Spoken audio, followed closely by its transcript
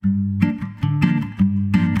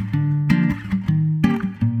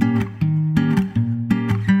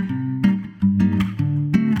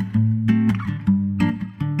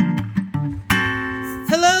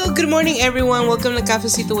morning, everyone. Welcome to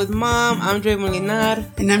Cafecito with Mom. I'm Dre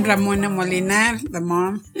Molinar. And I'm Ramona Molinar, the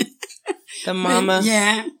mom. The mama.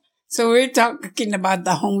 Yeah. So we're talking about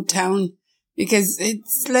the hometown because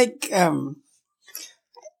it's like, I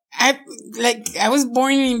was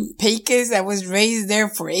born in Pecos. I was raised there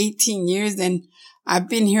for 18 years and I've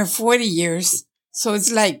been here 40 years. So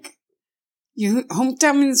it's like,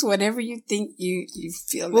 hometown is whatever you think you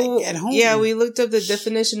feel like at home. Yeah, we looked up the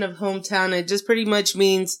definition of hometown. It just pretty much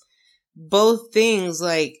means both things,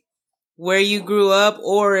 like where you grew up,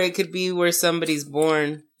 or it could be where somebody's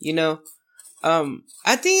born, you know?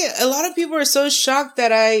 I think a lot of people are so shocked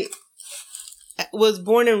that I was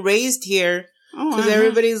born and raised here because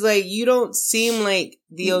everybody's like, you don't seem like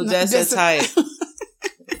the Odessa type.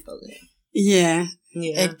 Yeah.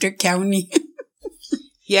 Ector County.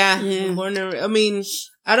 Yeah. I mean,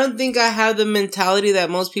 I don't think I have the mentality that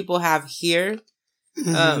most people have here.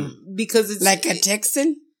 Because it's like a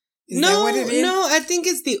Texan? No, I think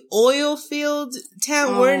it's the oil field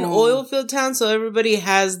town. We're an oil field town, so everybody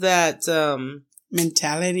has that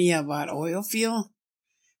mentality about oil field.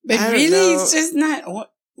 But really, it's just not.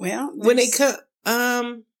 Well, when it comes,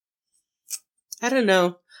 I don't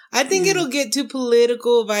know. I think it'll get too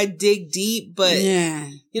political if I dig deep, but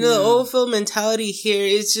the oil field mentality here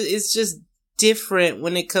is just different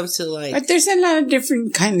when it comes to like. But there's a lot of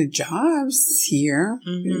different kind of jobs here.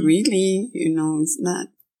 Mm-hmm. Really, it's not.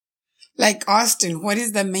 Like Austin, what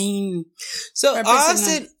is the main? So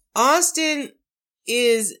Austin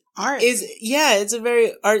is art. It's a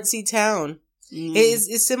very artsy town. Mm.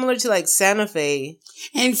 It's similar to like Santa Fe.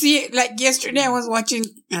 And see, like yesterday, I was watching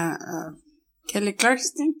Kelly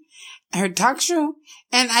Clarkson, her talk show,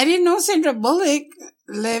 and I didn't know Sandra Bullock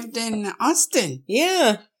lived in Austin.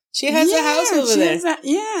 Yeah, she has a house over there.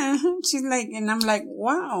 She's like, and I'm like,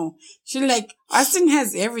 wow. She's like, Austin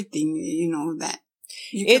has everything, that.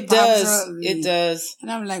 It does.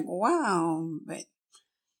 And I'm like, wow. But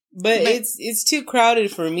it's too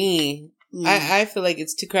crowded for me. Yeah. I feel like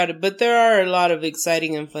it's too crowded. But there are a lot of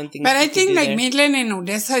exciting and fun things. But I think like Midland and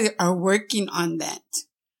Odessa are working on that.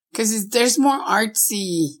 Because there's more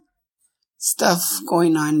artsy stuff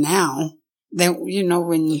going on now. Than,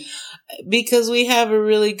 when... Because we have a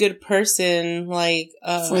really good person, like,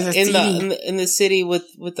 in the city with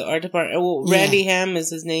the art department. Well, Randy Ham is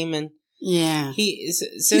his name, and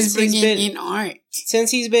he's bringing in art.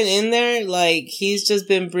 Since he's been in there, like, he's just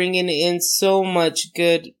been bringing in so much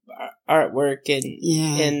good artwork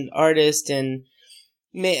and artists and.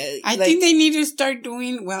 I think they need to start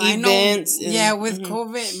doing events. With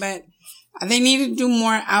COVID, but they need to do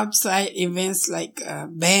more outside events like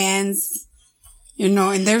bands.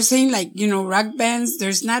 And they're saying like, rock bands,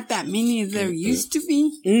 there's not that many as there used to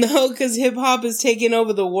be. No, because hip hop is taking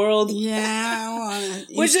over the world. Yeah.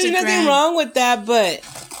 Which there's nothing wrong with that, but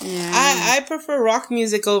I prefer rock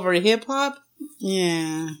music over hip hop.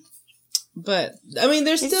 Yeah. But, I mean,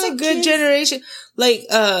 there's still a good generation. Like,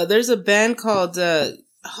 there's a band called,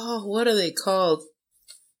 what are they called?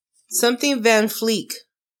 Something Van Fleek.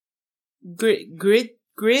 Grit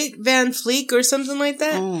Van Fleek or something like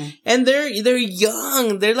that. And they're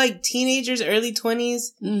young. They're like teenagers, early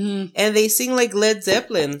 20s. Mm-hmm. And they sing like Led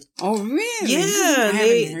Zeppelin. Oh, really? Yeah. I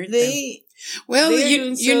haven't heard them. Well,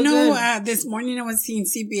 this morning I was seeing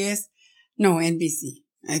NBC.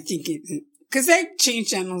 I think because I change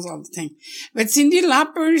channels all the time. But Cyndi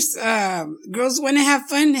Lauper's Girls Wanna Have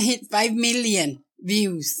Fun hit 5 million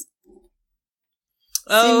views.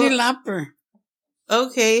 Cyndi Lauper.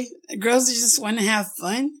 Okay. Girls just want to have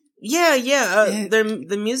fun. Yeah.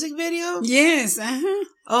 The music video? Yes.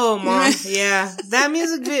 Oh, Mom. Yeah. That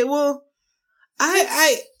music video. Well,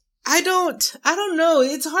 I don't know.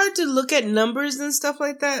 It's hard to look at numbers and stuff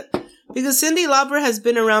like that because Cyndi Lauper has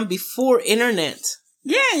been around before internet.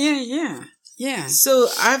 Yeah. So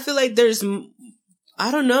I feel like there's,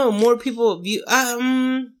 I don't know, more people view.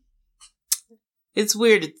 It's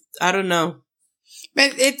weird. I don't know.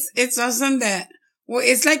 But it's awesome that. Well,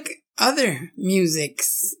 it's like other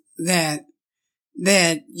musics that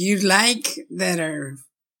you like they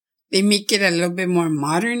make it a little bit more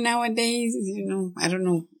modern nowadays. I don't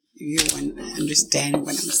know if you understand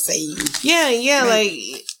what I'm saying. Yeah. But like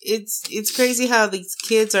it's crazy how these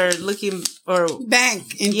kids are looking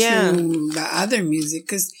back into the other music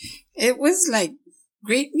because it was like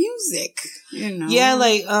great music. Yeah,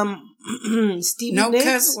 like Stevie Nicks. No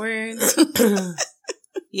cuss words.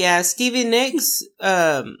 Yeah, Stevie Nicks,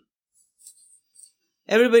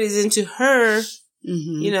 everybody's into her,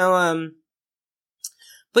 but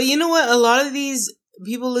you know what? A lot of these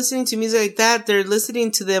people listening to music like that, they're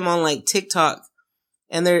listening to them on like TikTok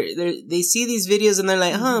and they see these videos and they're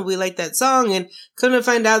like, huh, we like that song, and come to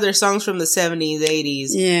find out they're songs from the 70s, 80s.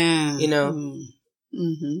 Yeah. You know.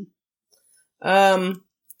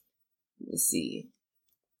 Let's see.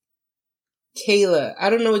 Kayla, I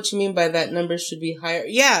don't know what you mean by that number should be higher.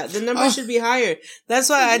 Yeah, the number should be higher. That's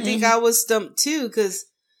why I think I was stumped too, because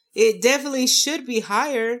it definitely should be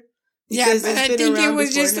higher. Yeah, but I think it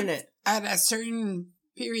was just at a certain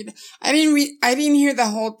period. I didn't hear the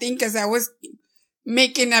whole thing because I was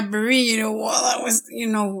making a burrito while I was,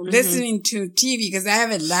 listening to TV because I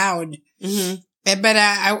have it loud. But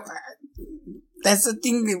I that's the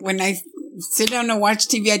thing that when I sit down to watch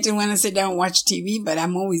TV, I just want to sit down and watch TV, but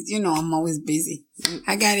I'm always busy.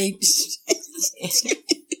 I got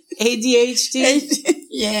ADHD.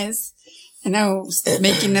 Yes. And I was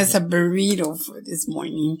making us a burrito for this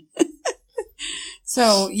morning.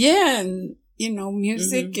 So, yeah, and,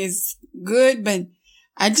 music is good, but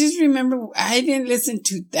I just remember I didn't listen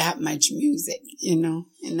to that much music, and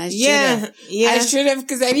I should have. Yeah. I should have,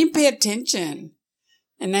 because I didn't pay attention.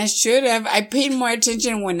 And I should have. I paid more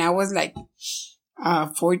attention when I was like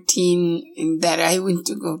 14, and that I went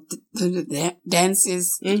to go to the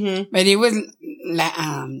dances. But it was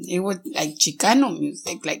like Chicano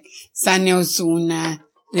music, like Sane Osuna,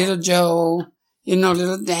 Little Joe,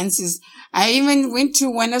 little dances. I even went to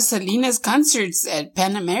one of Selena's concerts at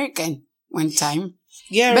Pan American one time.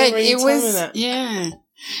 Yeah, but it was that. Yeah.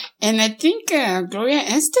 And I think Gloria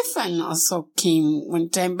Estefan also came one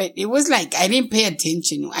time, but it was like I didn't pay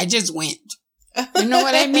attention. I just went. You know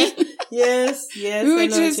what I mean? Yes. We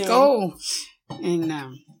would just go. And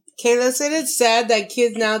Kayla said it's sad that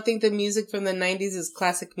kids now think the music from the 90s is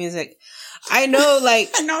classic music. I know,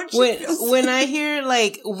 like, when I hear,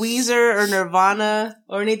 like, Weezer or Nirvana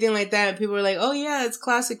or anything like that, and people are like, oh, yeah, it's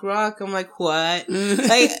classic rock. I'm like, what?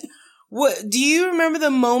 Like, what? Do you remember the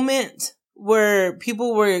moment where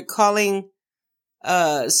people were calling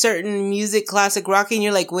certain music classic rock, and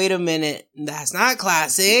you're like, wait a minute, that's not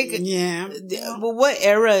classic? Yeah. Well, what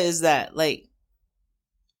era is that? Like,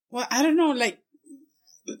 well, I don't know, like,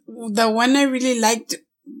 the one I really liked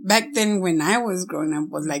back then when I was growing up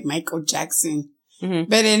was like Michael Jackson.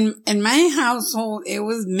 But in my household, it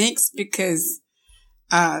was mixed because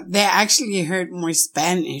they actually heard more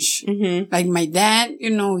Spanish. Like my dad,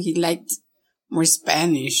 he liked more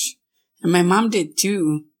Spanish. And my mom did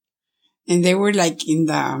too. And they were like in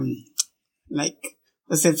the,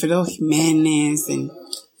 Jose Alfredo Jimenez and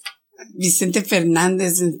Vicente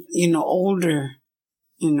Fernandez and, older,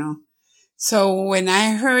 So when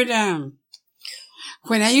I heard,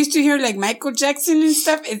 when I used to hear like Michael Jackson and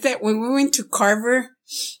stuff, is that when we went to Carver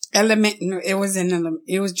it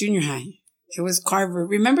was junior high. It was Carver.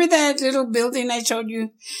 Remember that little building I showed you?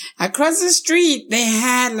 Across the street, they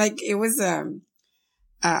had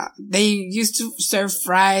they used to serve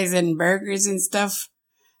fries and burgers and stuff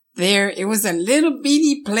there. It was a little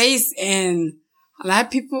bitty place, and a lot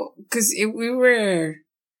of people, cause we were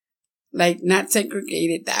like not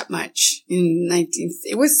segregated that much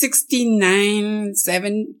it was 69,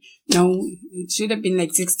 7, no, it should have been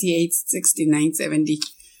like 68, 69, 70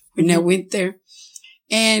 when I went there.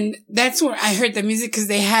 And that's where I heard the music, cause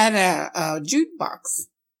they had a jukebox.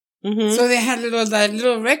 So they had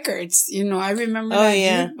little records, I remember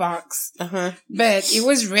jukebox. But it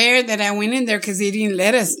was rare that I went in there because they didn't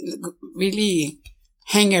let us really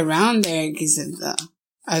hang around there because of the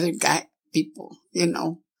other people,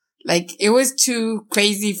 Like, it was too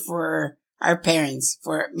crazy for our parents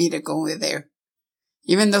for me to go over there.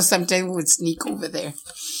 Even though sometimes we would sneak over there.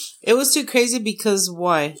 It was too crazy because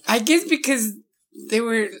why? I guess because they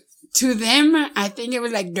were, to them, I think it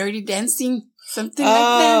was like Dirty Dancing. Something like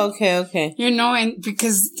that. Oh, okay. And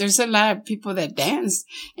because there's a lot of people that dance.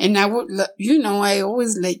 And I would, I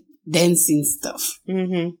always like dancing stuff.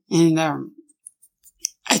 And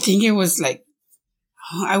I think it was like,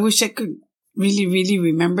 I wish I could really, really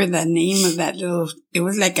remember the name of that it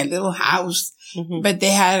was like a little house. But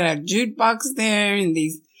they had a jukebox there and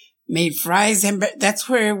they made fries. And that's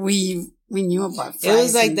where we knew about fries. It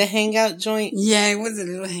was like the hangout joint. Yeah, it was a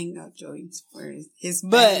little hangout joint for his.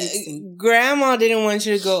 But grandma didn't want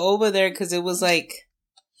you to go over there because it was like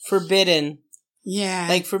forbidden. Yeah.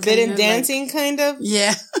 Like forbidden dancing, kind of?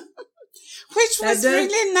 Yeah. Which was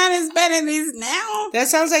really not as bad as it is now. That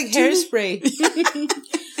sounds like Hairspray.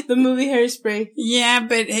 The movie Hairspray. Yeah,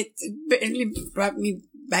 but it really brought me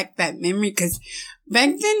back that memory because back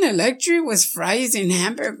then the luxury was fries and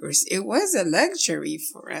hamburgers. It was a luxury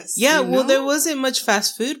for us. Yeah, well, there wasn't much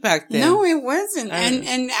fast food back then. No, it wasn't.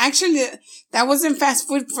 And actually that wasn't fast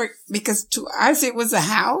food because to us it was a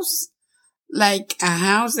house,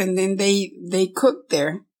 and then they cooked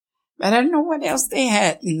there. But I don't know what else they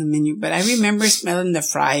had in the menu. But I remember smelling the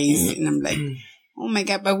fries, and I'm like, oh my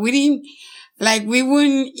God. But we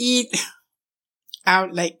wouldn't eat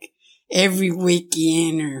out like every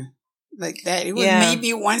weekend or like that. It was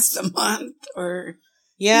maybe once a month or.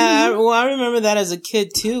 Yeah, I remember that as a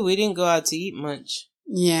kid too. We didn't go out to eat much.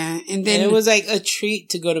 Yeah, and then it was like a treat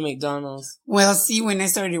to go to McDonald's. Well, see, when I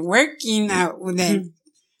started working out with that,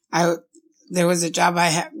 there was a job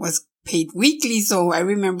I was paid weekly, so I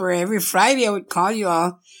remember every Friday I would call you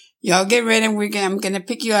all. Y'all get ready, I'm gonna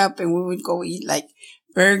pick you up, and we would go eat like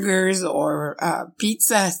burgers or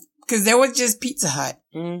pizza, because there was just Pizza Hut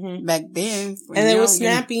back then. And there was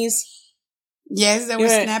Snappies. Yes, there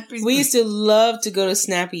was Snappies. We used to love to go to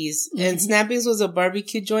Snappies, and Snappies was a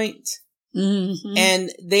barbecue joint. And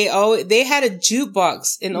they had a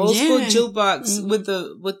jukebox, an old school jukebox with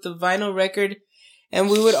the vinyl record, and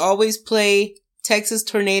we would always play Texas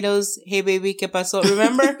Tornadoes. Hey baby, ¿qué pasó?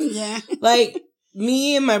 Remember? Yeah. Like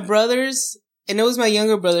me and my brothers, and it was my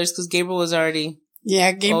younger brothers because Gabriel was already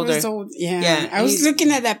Gabriel older. was old. Yeah. I was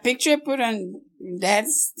looking at that picture I put on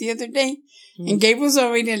Dad's the other day, and Gabriel's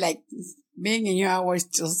already like big, and I was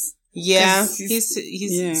just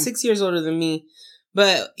he's 6 years older than me.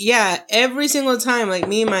 But yeah, every single time, like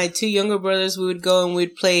me and my two younger brothers, we would go and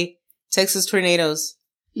we'd play Texas Tornadoes.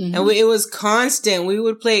 And it was constant. We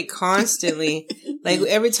would play it constantly. Like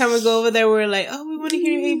every time we go over there, we're like, oh, we want to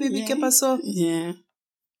hear Hey Baby, ¿qué pasó? Yeah.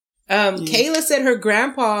 Kayla said her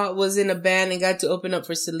grandpa was in a band and got to open up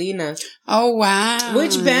for Selena. Oh, wow.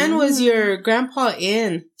 Which band was your grandpa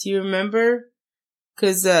in? Do you remember?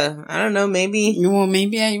 Because, I don't know, maybe. Well,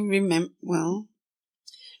 maybe I remember. Well.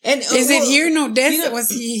 And is it here in Odessa? Was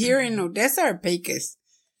he here in Odessa or Pecos?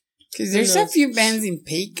 Because there's a few bands in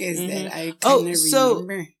Pecos that I kind of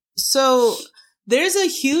remember. So there's a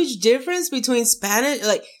huge difference between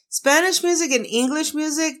Spanish music and English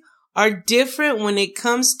music are different when it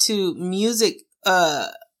comes to music. How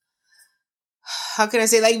can I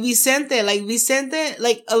say? Like Vicente,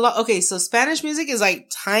 like a lot. Okay, so Spanish music is like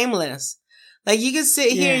timeless. Like, you can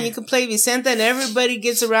sit here and you can play Vicente and everybody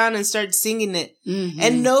gets around and starts singing it.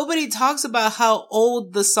 And nobody talks about how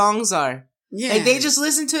old the songs are. Yeah. Like, they just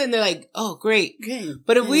listen to it and they're like, oh, great.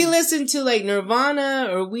 But if we listen to, like, Nirvana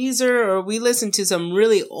or Weezer, or we listen to some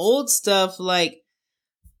really old stuff, like,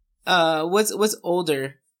 what's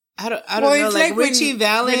older? I don't know, like Richie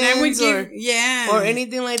Valens or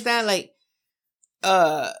anything like that, like,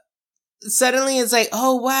 suddenly it's like,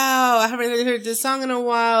 oh wow, I haven't really heard this song in a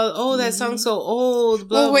while. Oh, that song's so old.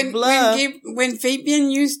 Blah blah. When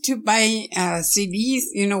Fabian used to buy CDs,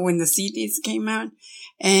 when the CDs came out,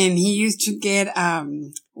 and he used to get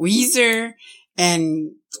Weezer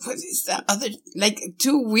and what is the other, like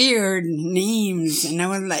two weird names, and I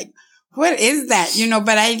was like, what is that?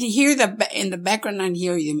 But I hear in the background, I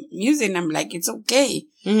hear the music, and I'm like, it's okay.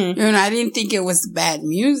 I didn't think it was bad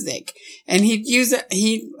music. And he'd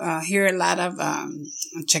hear a lot of,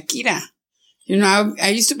 Shakira. I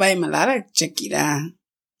used to buy him a lot of Shakira,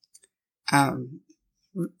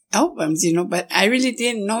 albums, but I really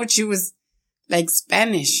didn't know she was like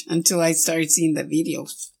Spanish until I started seeing the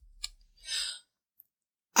videos.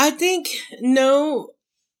 I think, no,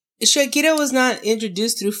 Shakira was not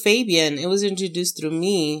introduced through Fabian. It was introduced through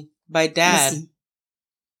me by Dad.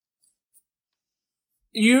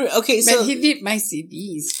 Okay, so. But he did buy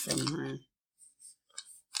CDs from her.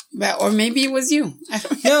 Or maybe it was you.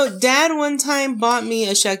 No, Dad one time bought me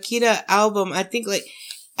a Shakira album. I think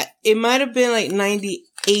it might have been like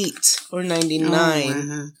 98 or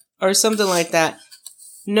 99 or something like that.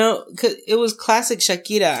 No, 'cause it was classic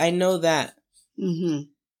Shakira. I know that.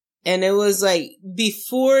 And it was like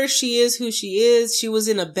before she is who she is. She was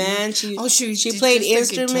in a band. She played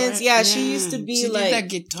instruments. Yeah, she used to be she did that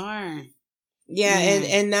guitar. Yeah,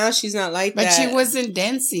 and now she's not like that. But she wasn't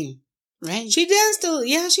dancing, right? She danced.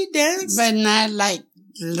 She danced, but not like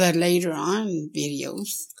the later on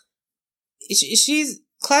videos. She's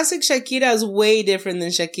classic. Shakira is way different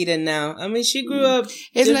than Shakira now. I mean, she grew up.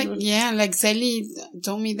 It's like Sally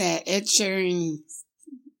told me that Ed Sheeran's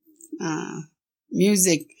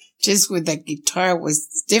music, just with the guitar, was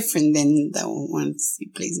different than the ones he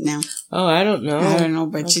plays now. Oh, I don't know. I don't know,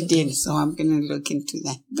 but she did, so I'm gonna look into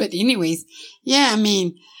that. But anyways, yeah,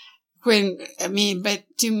 but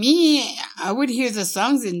to me, I would hear the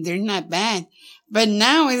songs and they're not bad. But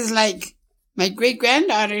now it's like, my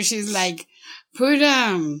great-granddaughter, she's like, put,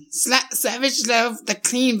 Savage Love, the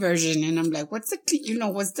clean version. And I'm like, what's the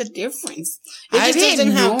difference? It just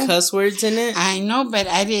doesn't have cuss words in it. I know, but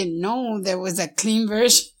I didn't know there was a clean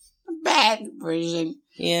version, a bad version.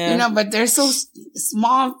 Yeah. But they're so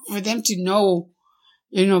small for them to know.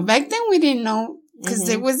 Back then we didn't know. because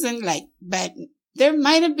there wasn't like bad. There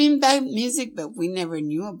might have been bad music, but we never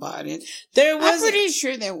knew about it. I'm pretty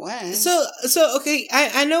sure there was. So okay,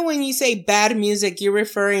 I know when you say bad music, you're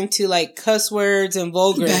referring to like cuss words and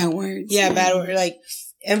vulgar. Bad words. Yeah, bad words, like,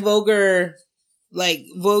 and vulgar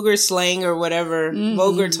slang or whatever,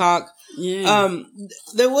 vulgar talk. Yeah.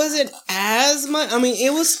 There wasn't as much, I mean,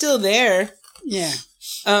 it was still there. Yeah.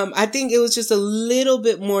 I think it was just a little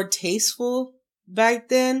bit more tasteful back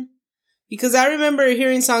then. Because I remember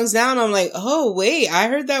hearing songs now and I'm like, oh, wait, I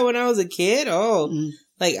heard that when I was a kid. Oh,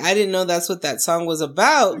 like I didn't know that's what that song was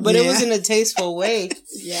about, but it was in a tasteful way.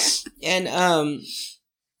 Yeah. And,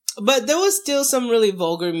 but there was still some really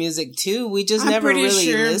vulgar music too. We just never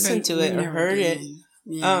really listened to it or heard it.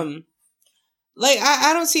 Yeah. Like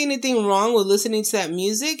I don't see anything wrong with listening to that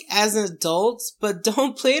music as adults, but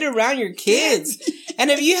don't play it around your kids. And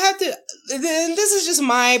if you have to, then this is just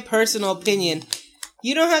my personal opinion.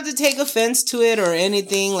 You don't have to take offense to it or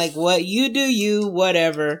anything. Like, what you do, you,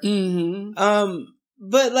 whatever. Mm-hmm.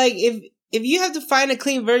 But like, if you have to find a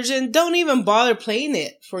clean version, don't even bother playing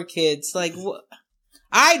it for kids. Like,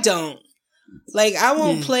 I don't. Like, I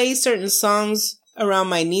won't play certain songs around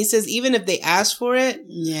my nieces, even if they ask for it.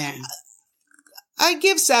 Yeah. I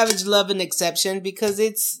give Savage Love an exception because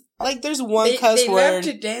it's like, there's one cuss word. They love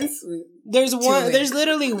to dance with. There's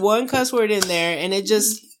literally one cuss word in there and it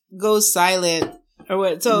just goes silent. Or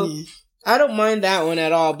what? So I don't mind that one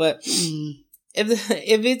at all. But if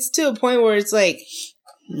it's to a point where it's like,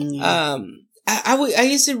 I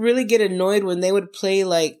used to really get annoyed when they would play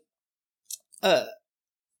like a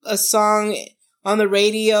song on the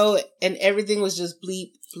radio and everything was just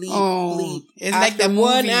bleep, bleep, bleep. It's like the movies.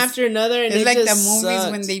 One after another, and it's like just the movies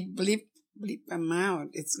sucked. when they bleep them out.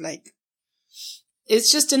 It's like.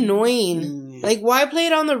 It's just annoying. Like, why play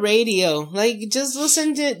it on the radio? Like, just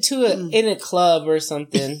listen to it in a club or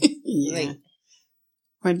something. Like,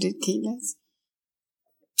 what did Kayla say?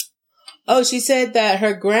 Oh, she said that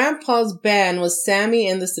her grandpa's band was Sammy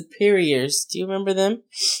and the Superiors. Do you remember them?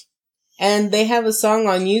 And they have a song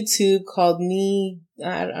on YouTube called Me.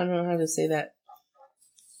 I don't know how to say that.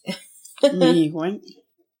 Me what?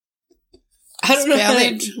 I don't know. Spell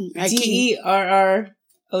it.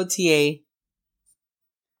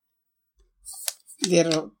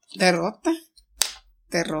 DERROTA.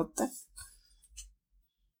 Derrota?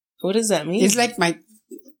 What does that mean? It's like my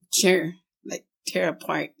chair, like tear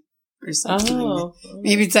apart or something. Oh. Like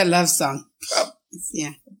maybe it's a love song.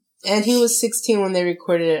 Yeah. And he was 16 when they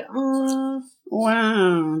recorded it. Oh.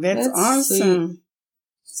 Wow, that's awesome. Sweet.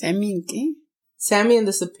 Sammy and qué? Sammy and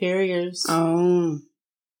the Superiors. Oh.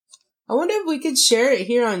 I wonder if we could share it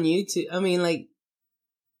here on YouTube. I mean, like,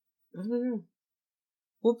 I don't know.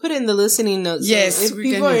 We'll put it in the listening notes. Yes. So if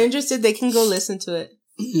people are interested, they can go listen to it.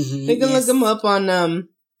 Mm-hmm, they can look them up on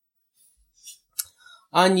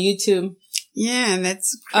YouTube. Yeah,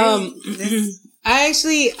 that's great.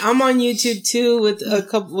 I'm on YouTube too with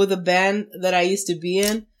a band that I used to be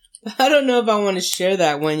in. But I don't know if I want to share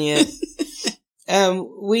that one yet.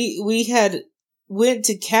 We had went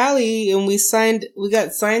to Cali and we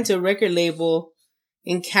got signed to a record label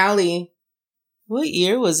in Cali. What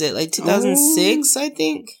year was it? Like 2006, I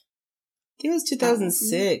think. I think it was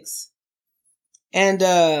 2006. And,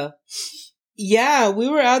 we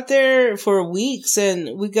were out there for weeks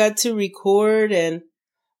and we got to record and,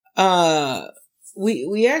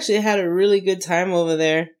 we actually had a really good time over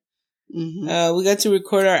there. Mm-hmm. We got to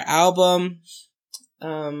record our album.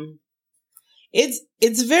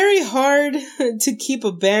 It's very hard to keep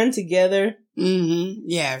a band together. Mm-hmm.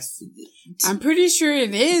 Yes. I'm pretty sure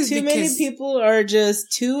it is. Too many people are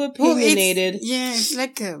just too opinionated. It's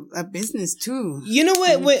like a business too. You know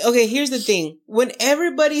what? Mm-hmm. Okay, here's the thing. When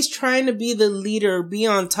everybody's trying to be the leader, be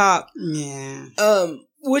on top. Yeah.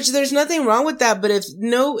 Which there's nothing wrong with that, but if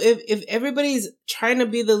everybody's trying to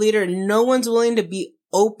be the leader, no one's willing to be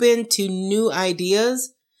open to new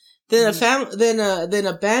ideas, then then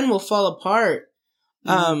a band will fall apart.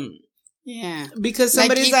 Mm-hmm. Yeah. Because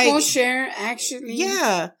somebody's like equal share, actually.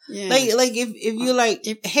 Yeah. Like if you like,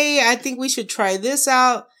 hey, I think we should try this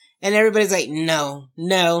out. And everybody's like, no.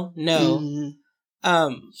 Mm-hmm.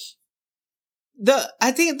 I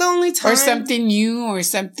think the only time. Or something new or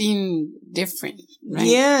something different. Right?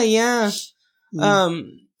 Yeah. Mm-hmm.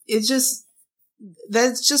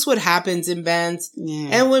 That's just what happens in bands.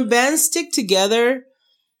 Yeah. And when bands stick together,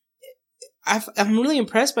 I'm really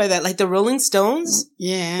impressed by that. Like the Rolling Stones.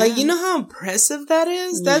 Yeah. Like, you know how impressive that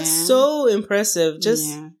is? That's so impressive.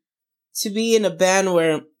 Just to be in a band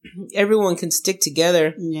where everyone can stick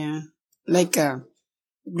together. Yeah. Like,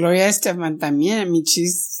 Gloria Estefan también. I mean,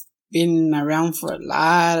 she's been around for a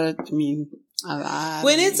lot. A lot.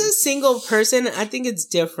 When it's a single person, I think it's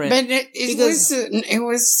different. But it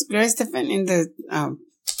was Gloria Estefan in the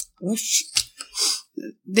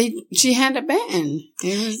she had a band.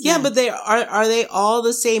 But they are they all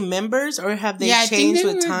the same members, or have they changed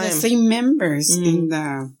with time? The same members in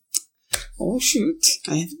the. Oh shoot!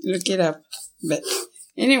 I have to look it up. But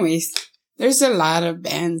anyways, there's a lot of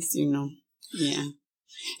bands, Yeah,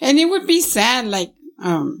 and it would be sad, like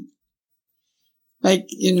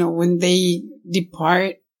when they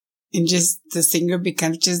depart and just the singer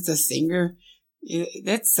becomes just the singer.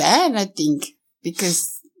 That's sad, I think,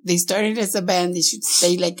 because they started as a band. They should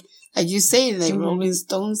stay like you say, like Rolling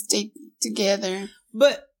Stones stay together.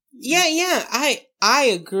 But I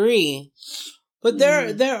agree. But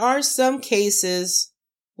there are some cases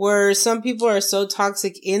where some people are so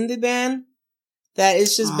toxic in the band that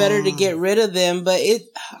it's just better to get rid of them. But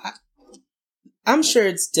I'm sure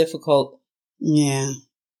it's difficult. Yeah.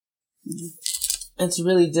 It's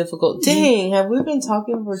really difficult. Dang, have we been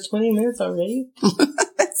talking for 20 minutes already?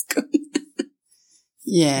 That's good.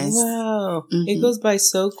 Yes. Wow. It goes by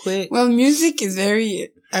so quick. Well, music is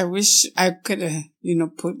I wish I could have,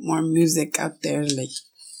 put more music out there, like,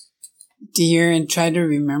 to hear and try to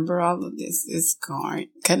remember all of this. It's kind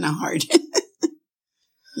of hard.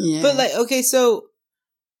 Yeah. But okay, so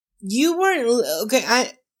you weren't,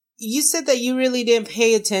 you said that you really didn't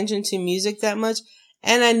pay attention to music that much.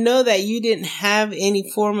 And I know that you didn't have any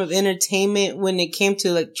form of entertainment when it came to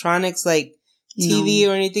electronics, like TV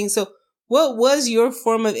or anything. So what was your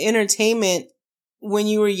form of entertainment when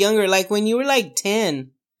you were younger? Like when you were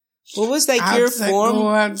 10? What was your form? Go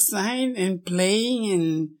outside and play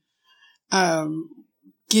and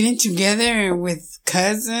getting together with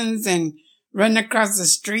cousins and run across the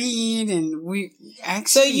street, and we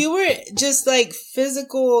actually. So you were just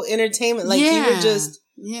physical entertainment, you were just.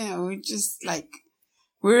 Yeah, we just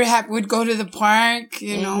we'd go to the park,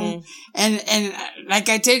 and like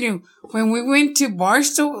I tell you, when we went to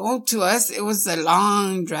Barstow, to us it was a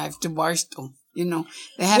long drive to Barstow. They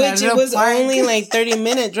had a little it was park. only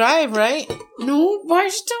 30-minute drive, right? No,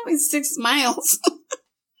 Barstow is 6 miles.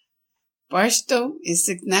 Barstow is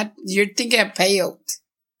you're thinking of Payot.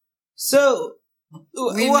 So,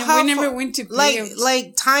 we never went to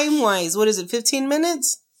Payot. time-wise, what is it, 15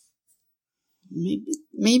 minutes?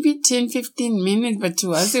 Maybe 10, 15 minutes, but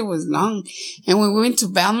to us it was long. And when we went to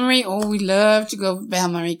Balmorhea, we loved to go to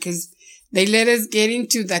Balmorhea because they let us get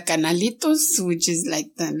into the canalitos, which is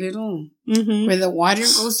like the little, where the water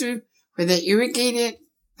goes through, where they irrigate it.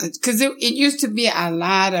 Because it used to be a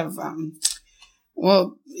lot of,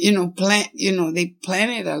 they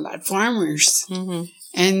planted a lot, farmers.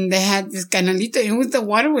 And they had this canalito, and the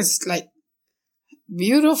water was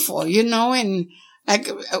beautiful, and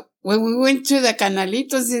when we went to the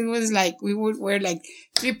canalitos, it was we would wear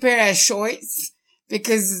 3 pair of shorts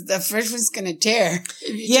because the first one's gonna tear.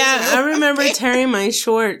 Yeah, I remember tearing my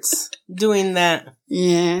shorts doing that.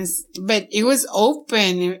 Yes, but it was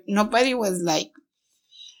open. Nobody was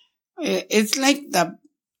it's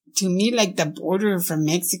to me, the border from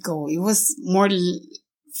Mexico. It was more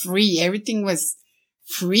free. Everything was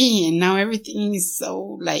free, and now everything is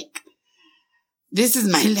so this is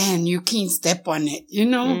my land. You can't step on it.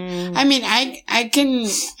 I mean, I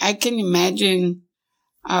can imagine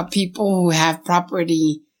people who have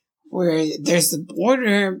property where there's a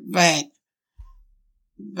border, but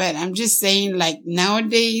I'm just saying,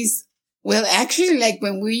 nowadays. Well, actually,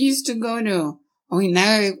 when we used to go to. We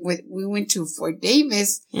went to Fort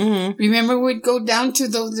Davis. Remember, we'd go down to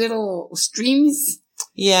those little streams.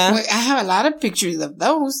 Yeah, I have a lot of pictures of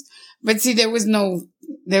those. But see, there was no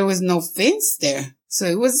fence there, so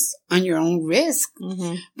it was on your own risk.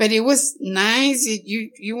 But it was nice.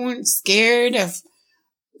 You weren't scared of,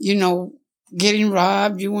 getting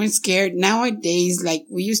robbed. You weren't scared. Nowadays,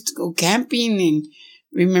 we used to go camping, and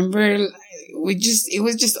remember, it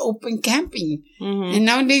was just open camping. And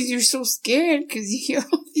nowadays you're so scared because you hear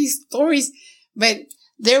all these stories. But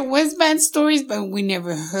there was bad stories, but we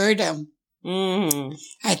never heard them.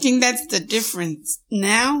 I think that's the difference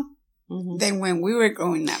now than when we were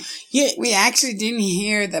growing up. Yeah. We actually didn't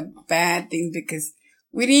hear the bad things because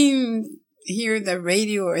we didn't hear the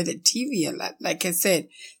radio or the TV a lot. Like I said,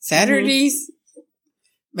 Saturdays,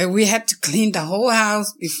 but we had to clean the whole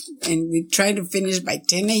house and we tried to finish by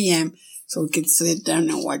 10 a.m. so we could sit down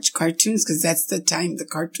and watch cartoons because that's the time the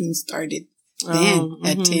cartoons started then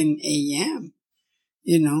at 10 a.m.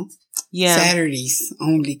 Yeah. Saturdays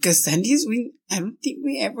only, because Sundays I don't think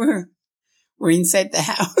we ever were inside the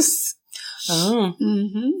house. Oh.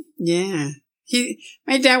 Yeah.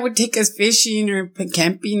 My dad would take us fishing or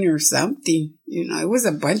camping or something. It was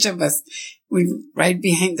a bunch of us. We'd ride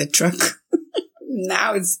behind the truck.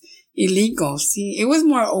 Now it's illegal. See, it was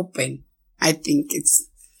more open. I think it's,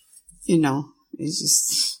 it's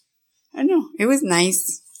just, I don't know. It was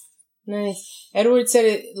nice. Nice. Edward said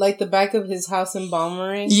it like the back of his house in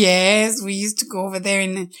Balmorhea. Yes, we used to go over there,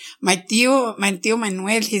 and my tío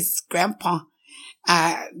Manuel, his grandpa,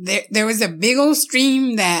 there was a big old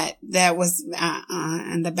stream that was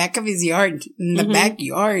in the back of his yard, in the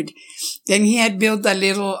backyard. Then he had built a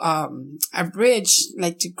little a bridge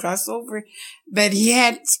like to cross over, but he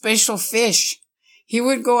had special fish. He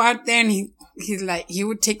would go out there and he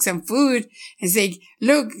would take some food and say,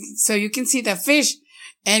 "Look, so you can see the fish."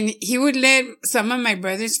 And he would let some of my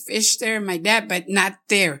brothers fish there, my dad, but not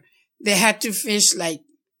there. They had to fish like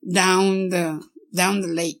down the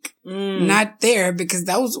lake. Not there, because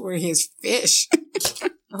those were his fish.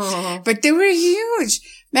 But they were huge.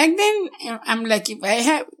 Back then, I'm like, if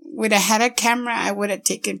I would have had a camera, I would have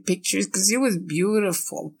taken pictures, because it was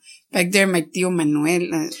beautiful. Back there, my tío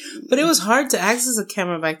Manuel. But it was hard to access a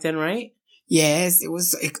camera back then, right? Yes, it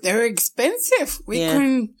was. They were expensive. We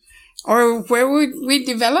couldn't. Or where would we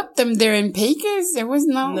develop them? There in Pecos? There was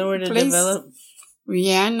nowhere to develop.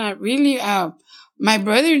 Yeah, not really. My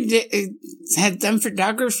brother had done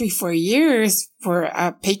photography for years for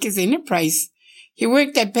Pecos Enterprise. He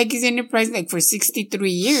worked at Pecos Enterprise like for 63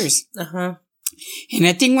 years. And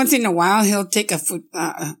I think once in a while he'll take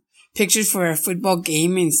pictures for a football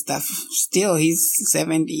game and stuff. Still, he's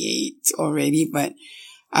 78 already, but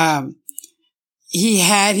he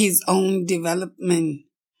had his own development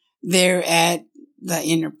there at the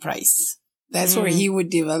Enterprise. That's where he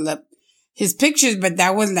would develop his pictures, but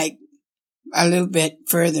that was like a little bit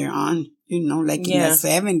further on, like in the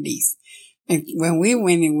 70s. And when we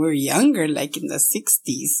went, we were younger, like in the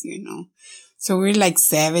 60s, So we were like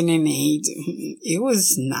 7 and 8. It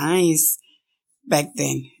was nice back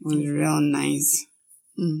then. It was real nice.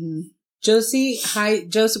 Josie, hi,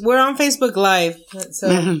 Josie. We're on Facebook Live.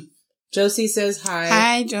 So Josie says hi.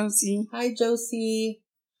 Hi, Josie. Hi, Josie.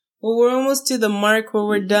 Well, we're almost to the mark where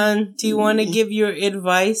we're done. Do you want to give your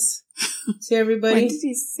advice to everybody? What did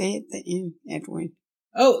he say at the end, Edward?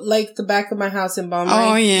 Oh, like the back of my house in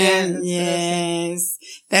Balmorhea. Oh, yeah. Yes.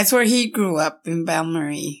 That's where he grew up, in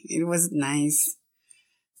Balmorhea. It was nice.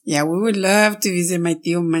 Yeah, we would love to visit my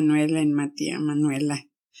tío Manuela and my tía Manuela.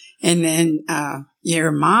 And then,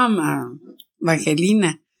 your mom,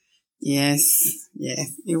 Evangelina. Yes.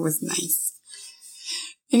 It was nice.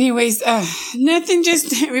 Anyways, nothing,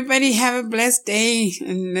 just everybody have a blessed day,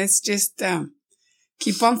 and let's just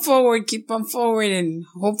keep on forward, and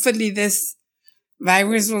hopefully this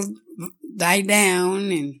virus will die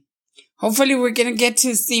down, and hopefully we're going to get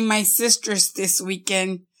to see my sisters this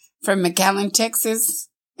weekend from McAllen, Texas,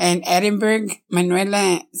 and Edinburgh.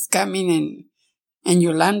 Manuela is coming, and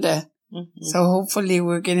Yolanda. So hopefully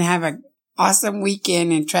we're going to have an awesome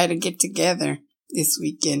weekend and try to get together this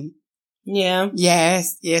weekend. Yeah.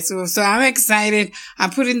 Yes. So I'm excited.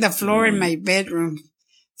 I'm putting the floor in my bedroom.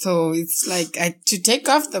 So it's like to take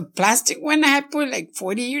off the plastic one I had put like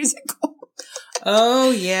 40 years ago.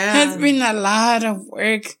 Oh, yeah. It's been a lot of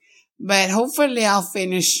work, but hopefully I'll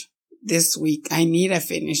finish this week. I need to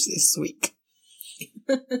finish this week.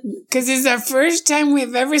 Because it's the first time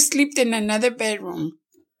we've ever slept in another bedroom.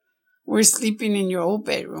 We're sleeping in your old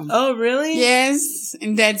bedroom. Oh, really? Yes.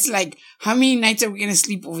 And that's like, how many nights are we going to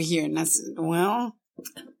sleep over here? And I said, well,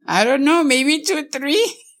 I don't know, maybe 2 or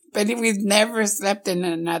 3. But we've never slept in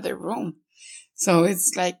another room. So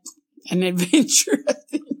it's like an adventure, I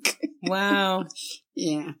think. Wow.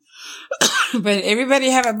 Yeah. But everybody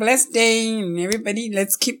have a blessed day, and everybody,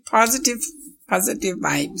 let's keep positive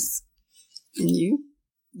vibes. And you?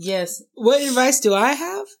 Yes. What advice do I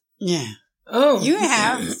have? Yeah. Oh. You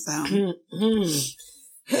have some.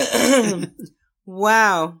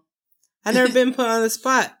 Wow. I've never been put on the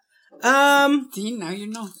spot. See, now you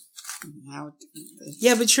know how to do this.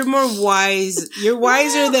 Yeah, but you're more wise. You're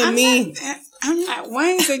wiser than me. I'm not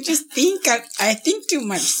wise. I just think I think too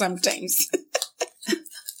much sometimes.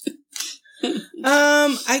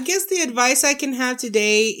 I guess the advice I can have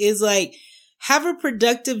today is like, have a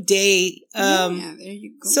productive day. Yeah, there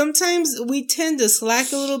you go. Sometimes we tend to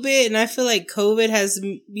slack a little bit, and I feel like COVID has,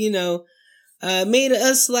 made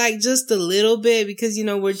us slack just a little bit because,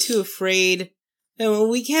 we're too afraid. And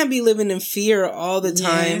we can't be living in fear all the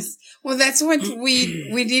time. Yes. Well, that's what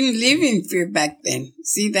we didn't live in fear back then.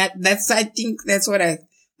 See, I think that's what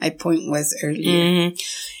my point was earlier. Mm-hmm.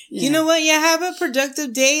 Yeah. You know what? Yeah, have a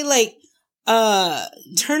productive day. Like,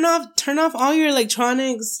 turn off all your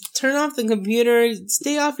electronics, turn off the computer,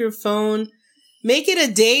 stay off your phone. Make it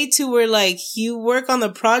a day to where like you work on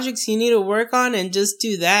the projects you need to work on and just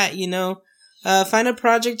do that, Find a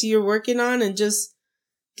project you're working on and just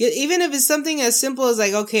get, even if it's something as simple as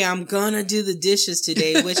like, okay, I'm gonna do the dishes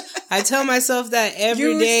today, which I tell myself that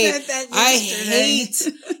every day. I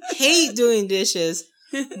hate doing dishes,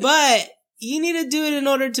 but you need to do it in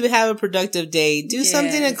order to have a productive day. Do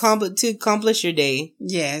something to accomplish your day.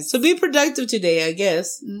 Yes. So be productive today, I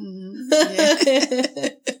guess. Mm-hmm. Yeah.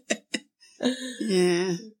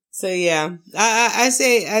 Yeah. So yeah, I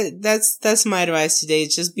say that's my advice today.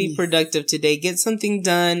 Just be productive today. Get something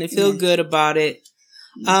done. Feel good about it.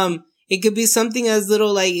 It could be something as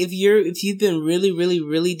little like if you've been really, really,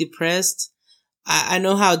 really depressed. I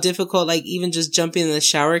know how difficult like even just jumping in the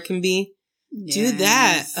shower can be. Yes. Do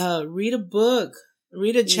that. Read a book.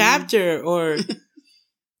 Read a chapter or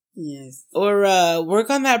yes. Or work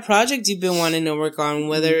on that project you've been wanting to work on,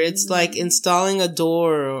 whether it's like installing a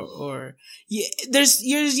door or there's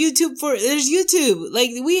YouTube. Like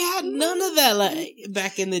we had none of that like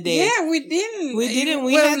back in the day. Yeah, we didn't.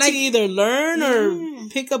 We had to either learn or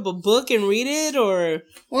pick up a book and read it or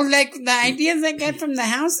like the ideas I got from the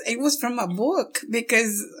house, it was from a book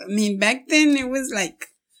because I mean back then it was like.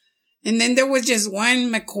 And then there was just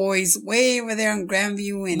one McCoy's way over there on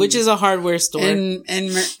Grandview, which is a hardware store, and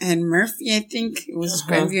Murphy, I think it was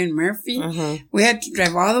Grandview and Murphy. We had to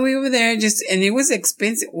drive all the way over there, and it was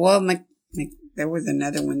expensive. Well, there was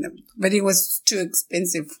another one, but it was too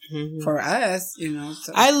expensive for us, you know.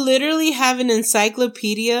 So. I literally have an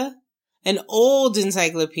encyclopedia, an old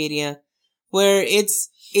encyclopedia, where it's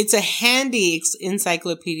a handy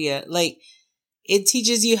encyclopedia, like. It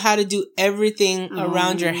teaches you how to do everything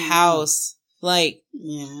around your house. Like,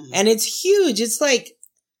 and it's huge. It's like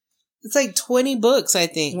 20 books, I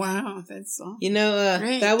think. Wow. That's all. You know,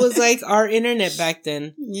 that was like our internet back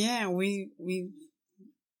then. Yeah. We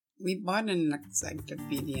bought an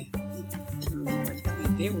encyclopedia. I don't know what we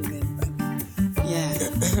did with it, but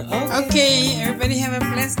yeah. Okay. Everybody have a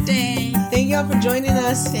blessed day. Thank y'all for joining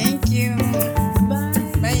us. Thank you. Bye.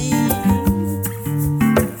 Bye.